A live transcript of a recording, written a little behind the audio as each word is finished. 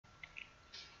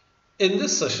In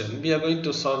this session, we are going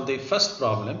to solve the first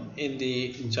problem in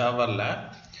the Java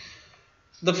lab.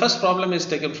 The first problem is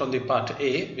taken from the part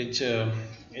A, which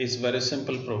is very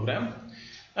simple program.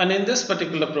 And in this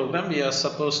particular program, we are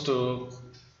supposed to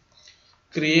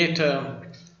create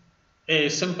a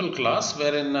simple class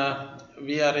wherein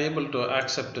we are able to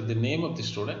accept the name of the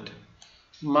student,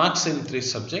 marks in 3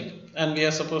 subjects, and we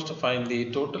are supposed to find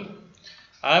the total,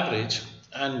 average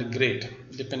and grade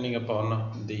depending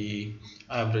upon the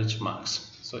average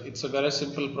marks. So it's a very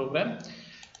simple program.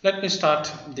 Let me start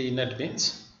the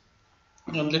NetBeans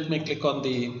and let me click on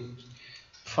the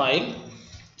file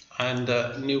and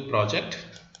new project.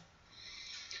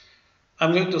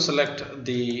 I'm going to select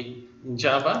the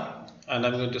Java and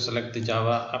I'm going to select the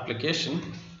Java application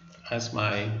as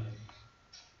my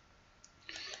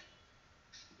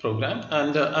program,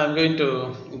 and I'm going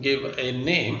to give a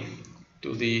name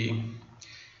to the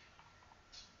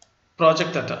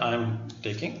project that I'm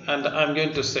taking, and I'm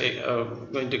going to say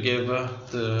going to give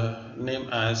the name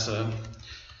as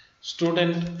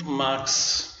student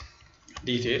marks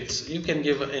details. You can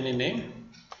give any name.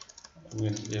 I'm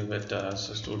going to give it as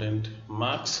student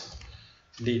marks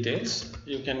details.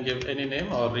 You can give any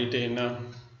name or retain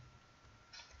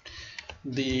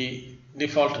the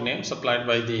default name supplied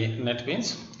by the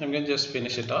NetBeans. I'm going to just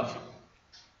finish it off.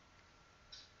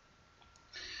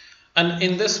 And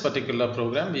in this particular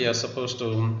program, we are supposed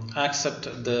to accept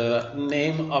the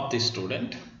name of the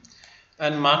student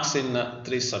and marks in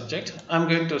 3 subjects. I'm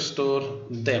going to store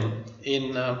them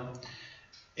in a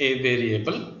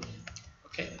variable.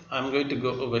 Okay, I'm going to go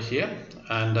over here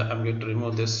and I'm going to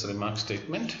remove this remark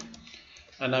statement,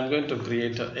 and I'm going to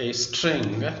create a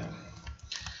string,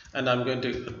 and I'm going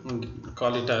to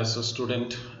call it as a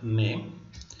student name.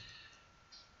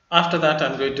 After that,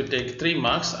 I'm going to take 3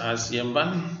 marks as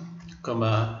M1,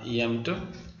 M2,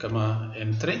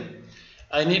 M3.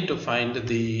 I need to find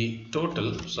the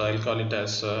total, so I'll call it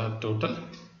as total.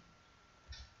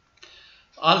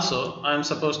 Also, I'm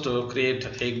supposed to create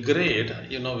a grade,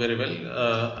 you know very well,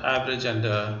 average and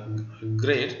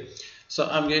grade. So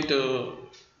I'm going to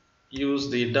use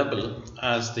the double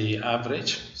as the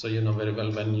average. So you know very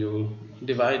well, when you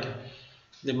divide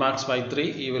the marks by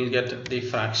 3, you will get the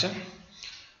fraction.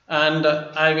 And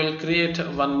I will create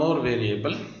one more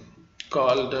variable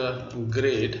called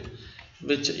grade,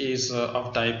 which is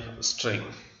of type string.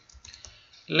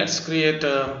 Let's create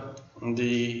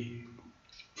the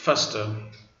first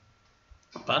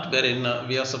part wherein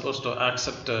we are supposed to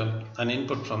accept an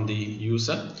input from the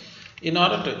user. In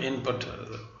order to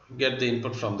get the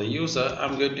input from the user,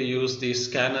 I'm going to use the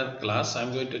scanner class.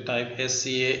 I'm going to type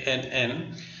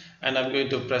SCANN and I'm going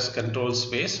to press Control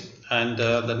space, and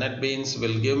the NetBeans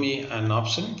will give me an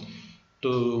option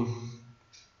to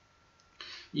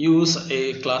use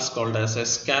a class called as a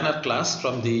scanner class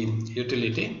from the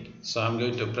utility. So I'm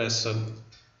going to press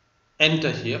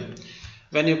enter here.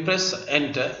 When you press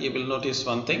enter, you will notice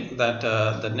one thing, that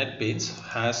the NetBeans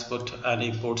has put an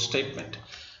import statement.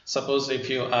 Suppose if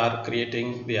you are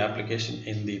creating the application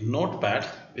in the Notepad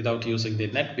without using the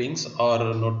NetBeans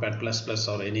or Notepad++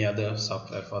 or any other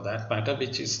software for that matter,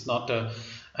 which is not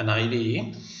an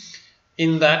IDE,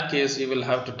 in that case you will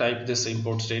have to type this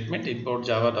import statement, import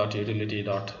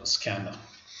java.utility.scanner.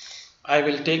 I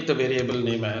will take the variable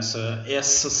name as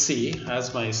SC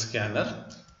as my scanner,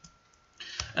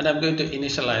 and I'm going to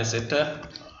initialize it,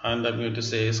 and I'm going to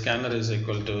say scanner is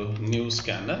equal to new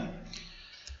scanner,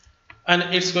 and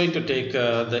it's going to take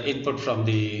the input from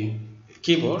the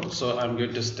keyboard. So I'm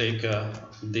going to take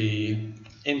the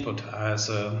input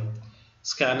as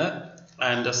scanner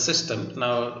and system.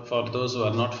 Now for those who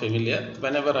are not familiar,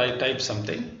 whenever I type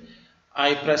something,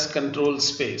 I press Control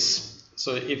space.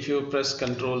 So if you press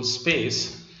Control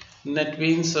space,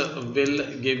 NetBeans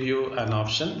will give you an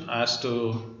option as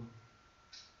to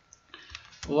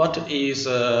what is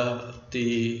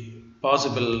the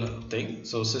possible thing.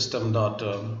 So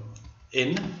system.in.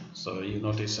 So you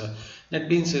notice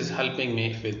NetBeans is helping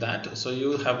me with that. So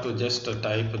you have to just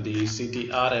type the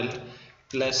CTRL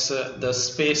plus the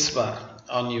space bar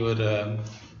on your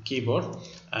keyboard,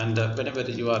 and whenever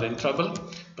you are in trouble,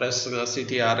 press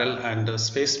CTRL and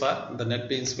space bar. The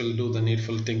NetBeans will do the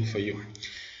needful thing for you.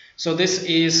 So this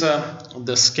is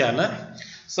the scanner.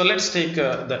 So let's take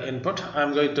the input.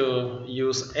 I'm going to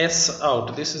use S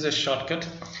out. This is a shortcut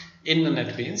in the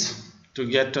NetBeans to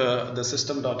get the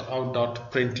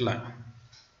system.out.println.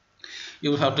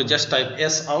 You have to just type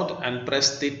S out and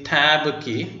press the tab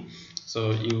key.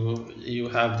 So you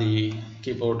have the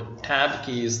keyboard tab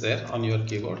key is there on your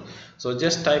keyboard. So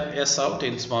just type S out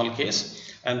in small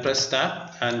case and press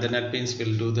tab, and the NetBeans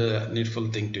will do the needful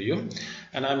thing to you.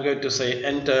 And I'm going to say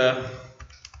enter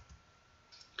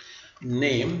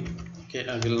name. Okay,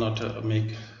 I will not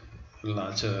make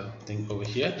larger thing over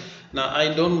here. Now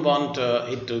I don't want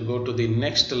it to go to the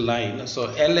next line, so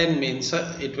ln means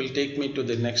it will take me to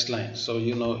the next line. So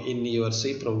you know, in your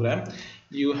C program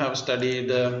you have studied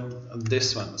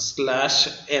this one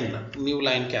 /n, new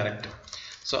line character.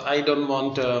 So I don't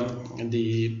want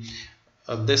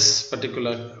this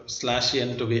particular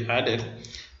 /n to be added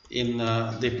in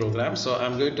the program. So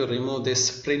I'm going to remove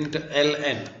this print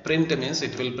ln. Print means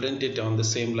it will print it on the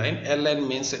same line. Ln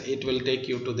means it will take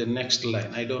you to the next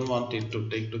line. I don't want it to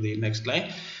take to the next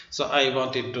line, so I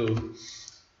want it to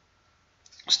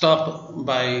stop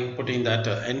by putting that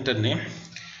enter name.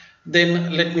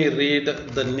 Then let me read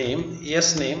the name.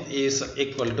 S name is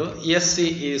equal to SC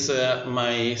is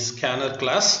my scanner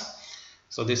class.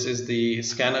 So this is the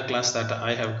scanner class that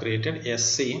I have created,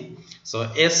 SC. So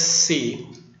SC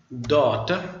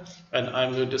dot, and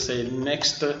I'm going to say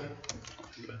next. Let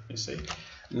me say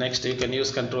next. You can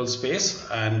use control space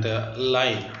and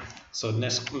line. So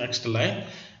next line,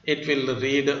 it will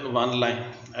read one line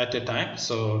at a time.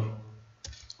 So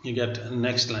you get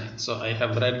next line. So I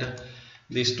have read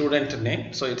the student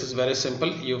name. So it is very simple.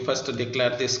 You first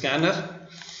declare the scanner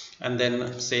and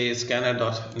then say scanner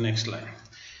dot next line.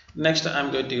 Next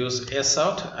I'm going to use S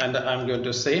out and I'm going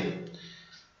to say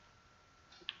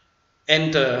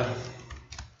enter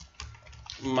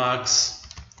marks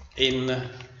in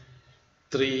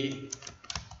 3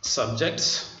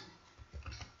 subjects.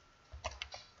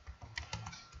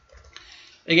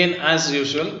 Again, as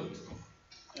usual,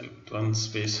 I'll put one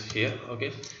space here.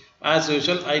 Okay, as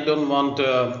usual, I don't want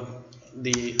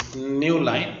the new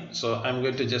line, so I'm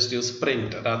going to just use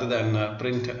print rather than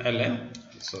print ln.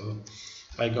 So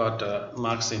I got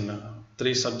marks in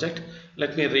 3 subject.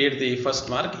 Let me read the first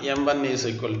mark. M1 is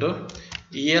equal to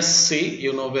SC.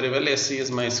 You know very well, SC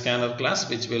is my scanner class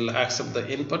which will accept the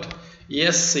input.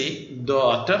 SC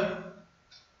dot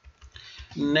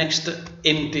next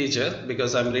integer,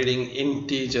 because I'm reading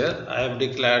integer, I have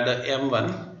declared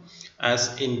M1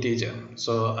 as integer,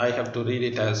 so I have to read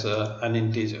it as an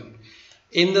integer.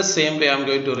 In the same way, I'm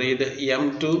going to read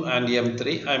M2 and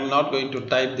M3. I'm not going to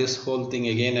type this whole thing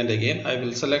again and again. I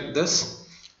will select this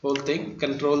whole thing,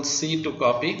 Control C to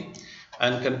copy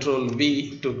and Control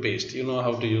V to paste. You know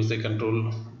how to use the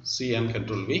Control C and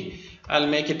Control V. I'll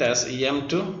make it as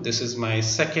M2. This is my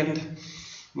second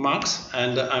marks,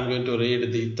 and I'm going to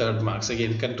read the third marks.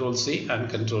 Again, Control C and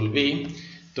Control V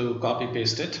to copy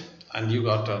paste it, and you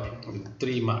got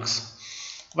 3 marks.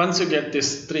 Once you get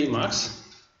this 3 marks,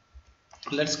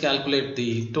 let's calculate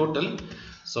the total.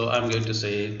 So I'm going to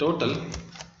say total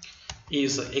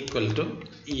is equal to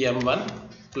M1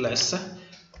 plus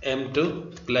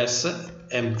M2 plus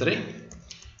M3.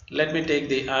 Let me take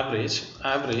the average.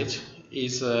 Average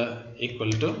is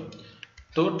equal to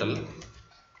total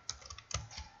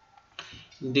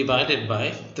divided by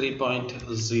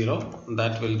 3.0.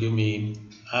 That will give me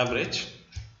average.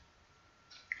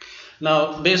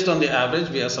 Now based on the average,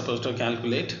 we are supposed to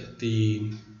calculate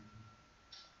the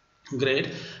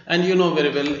grade, and you know very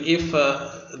well, if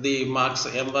the marks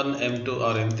M1, M2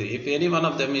 or M3, if any one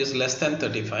of them is less than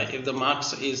 35, if the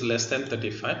marks is less than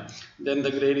 35, then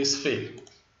the grade is failed.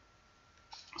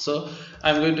 So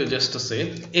I'm going to just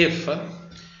say if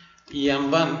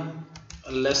M1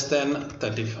 less than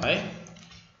 35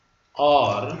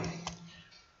 or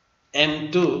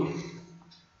M2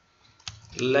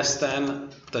 less than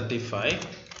 35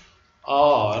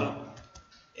 or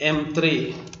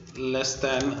M3 less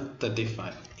than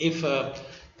 35. If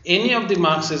any of the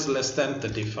marks is less than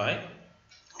 35,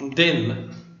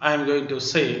 then I am going to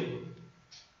say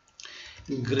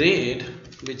grade,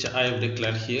 which I have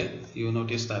declared here. You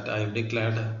notice that I have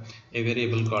declared a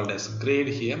variable called as grade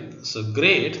here. So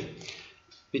grade,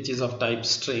 which is of type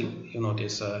string, you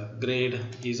notice grade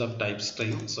is of type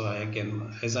string, so I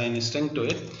can assign a string to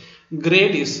it.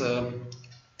 Grade is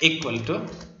equal to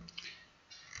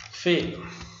fail.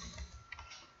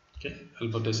 Okay, I'll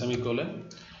put a semicolon.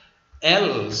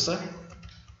 Else,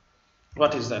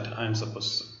 what is that I am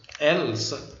supposed to?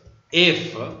 Else,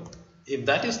 if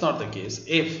that is not the case,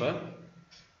 if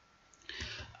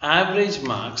average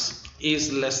marks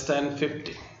is less than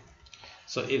 50.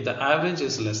 So if the average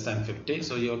is less than 50,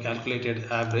 so you have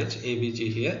calculated average,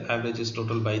 ABG here, average is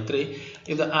total by 3.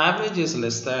 If the average is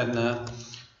less than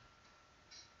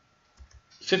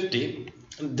 50,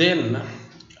 then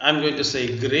I'm going to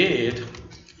say grade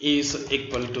is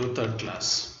equal to third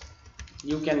class.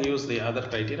 You can use the other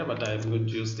criteria, but I am going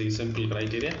to use the simple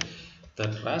criteria,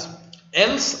 third class.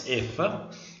 Else if,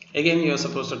 again you are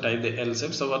supposed to type the else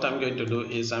if. So what I'm going to do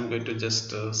is I'm going to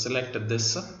just select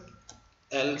this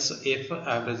else if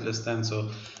average less than. So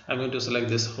I'm going to select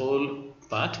this whole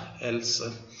part, else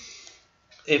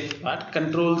if part,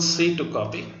 control C to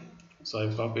copy. So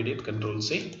I've copied it, control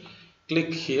C,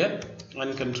 click here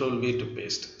and control V to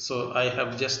paste. So I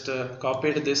have just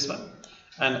copied this one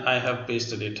and I have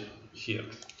pasted it here.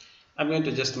 I'm going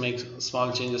to just make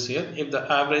small changes here. If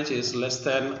the average is less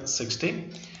than 60,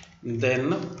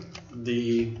 then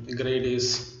the grade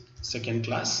is second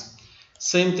class.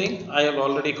 Same thing, I have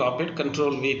already copied,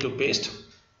 control V to paste.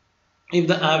 If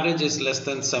the average is less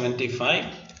than 75,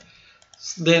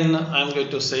 then I'm going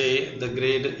to say the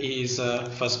grade is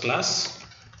first class.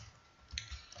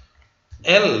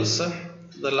 Else,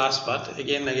 the last part,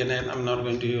 again I'm not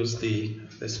going to use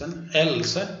this one,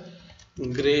 else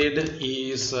grade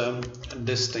is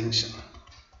distinction.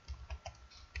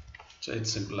 So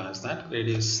it's simple as that, grade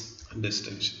is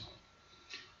distinction.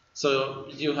 So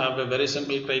you have a very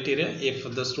simple criteria. If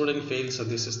the student fails, so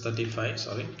this is 35,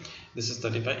 sorry, this is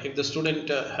 35. If the student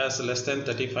has less than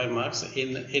 35 marks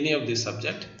in any of the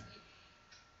subject,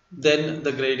 then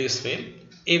the grade is fail.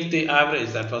 If the average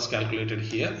that was calculated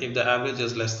here, if the average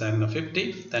is less than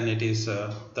 50, then it is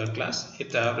third class.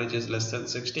 If the average is less than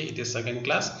 60, it is second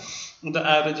class. If the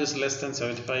average is less than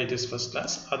 75, it is first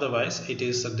class. Otherwise, it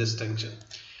is a distinction.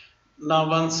 Now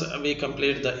once we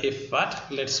complete the if part,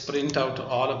 let's print out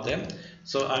all of them.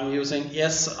 So I'm using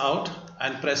S out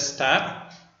and press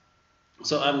tab.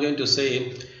 So I'm going to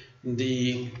say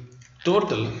the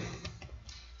total,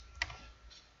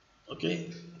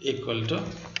 okay, equal to,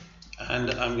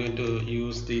 and I'm going to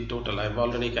use the total I've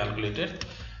already calculated.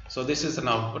 So this is an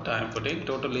output I am putting,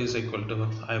 total is equal to,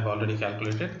 I've already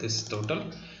calculated this total.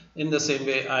 In the same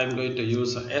way I'm going to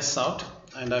use S out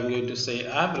and I'm going to say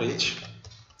average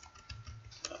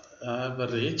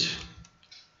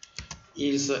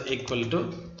is equal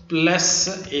to plus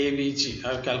AVG.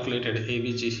 I've calculated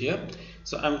AVG here,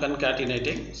 so I'm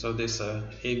concatenating. So this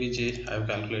AVG I've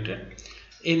calculated.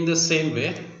 In the same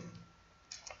way,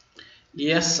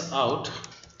 yes out,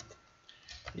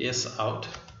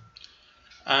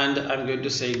 and I'm going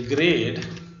to say grade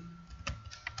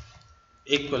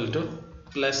equal to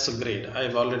plus grade.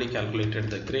 I've already calculated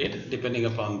the grade depending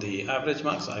upon the average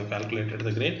marks. I've calculated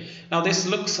the grade. Now this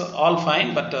looks all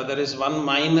fine, but there is one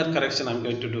minor correction. I'm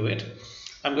going to do it.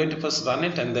 I'm going to first run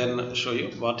it and then show you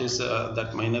what is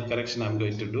that minor correction. I'm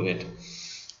going to do it.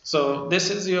 So this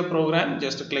is your program.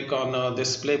 Just click on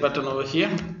this play button over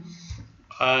here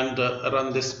and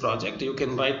run this project. You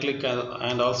can right click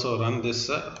and also run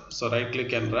this. So right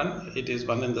click and run. It is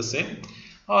one and the same.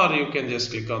 Or you can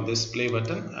just click on this play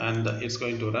button and it's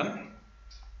going to run.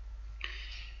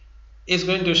 It's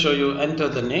going to show you enter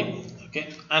the name,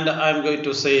 okay, and I'm going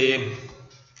to say,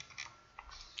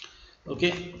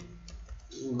 okay,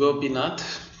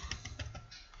 Gopinath,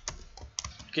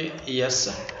 okay, yes,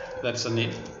 that's the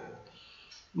name.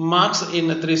 Marks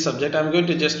in 3 subjects. I'm going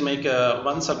to just make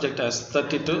one subject as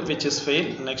 32, which is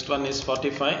fail, next one is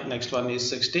 45, next one is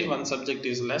 60, one subject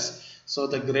is less, so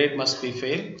the grade must be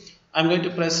fail. I'm going to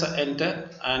press enter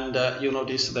and you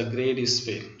notice the grade is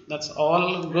fail. That's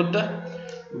all good,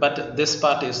 but this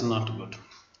part is not good.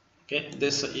 Okay,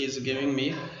 this is giving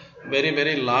me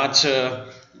very large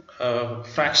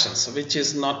fractions, which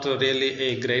is not really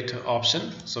a great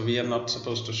option. So we are not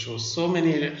supposed to show so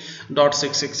many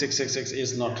 .66666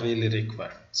 is not really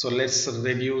required. So let's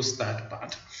reduce that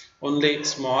part. Only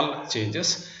small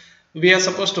changes. We are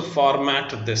supposed to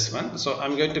format this one. So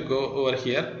I'm going to go over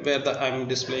here where I'm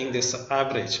displaying this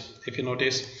average. If you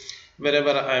notice,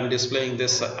 wherever I'm displaying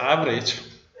this average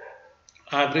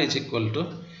equal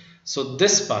to, so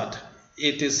this part,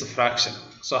 it is a fraction.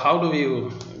 So how do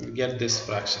you get this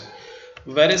fraction?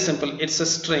 Very simple, it's a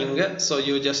string. So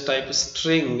you just type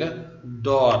string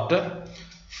dot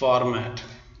format.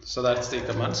 So that's the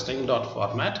command, string dot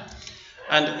format.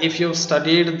 And if you've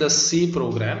studied the C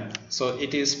program, so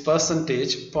it is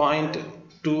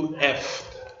 %.2f.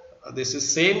 This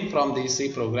is same from the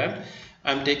C program.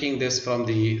 I'm taking this from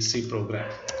the C program.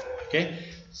 Okay,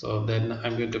 so then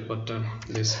I'm going to put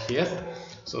this here.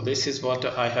 So this is what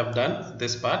I have done,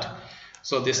 this part.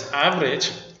 So this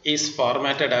average is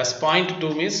formatted as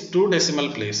 0.2 means 2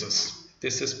 decimal places.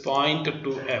 This is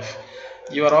 0.2f.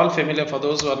 You are all familiar. For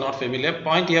those who are not familiar,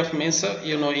 point f means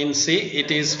in C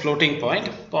it is floating point.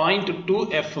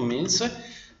 0.2f means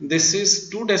this is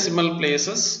 2 decimal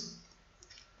places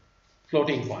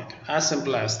floating point. As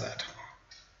simple as that.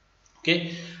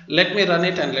 Okay, let me run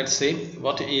it and let's see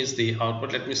what is the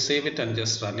output. Let me save it and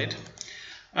just run it,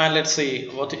 and let's see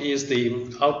what is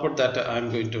the output that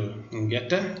I'm going to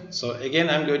get. So again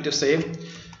I'm going to say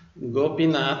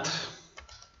Gopinath,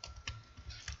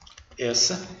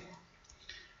 yes,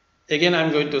 Again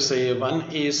I'm going to say one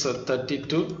is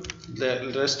 32,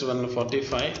 the rest one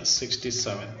 45,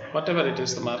 67, whatever it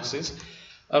is the marks is.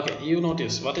 Okay, you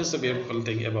notice what is the beautiful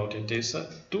thing about it is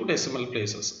two decimal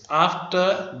places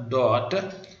after dot,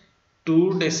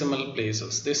 two decimal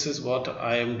places. This is what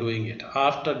I am doing it.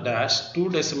 After dash, two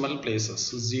decimal places,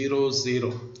 0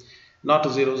 0, not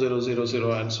 0 0 0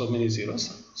 0 and so many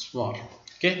zeros, small.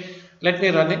 Okay, let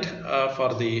me run it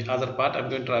for the other part. I'm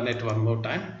going to run it one more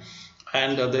time,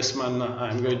 and this one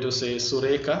I'm going to say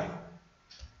Sureka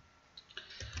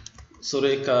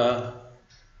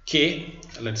K,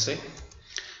 let's say,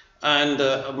 and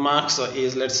marks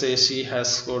is, let's say she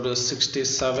has scored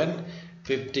 67,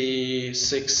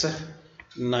 56,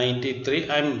 93.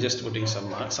 I'm just putting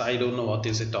some marks. I don't know what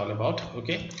is it all about.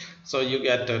 Okay, so you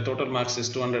get total marks is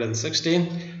 216,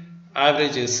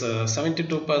 average is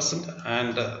 72%,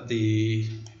 and the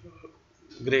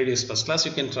grade is first class.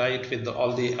 You can try it with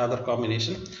all the other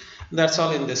combination. That's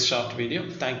all in this short video.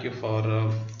 Thank you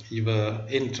for your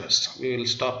interest. We will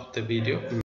stop the video.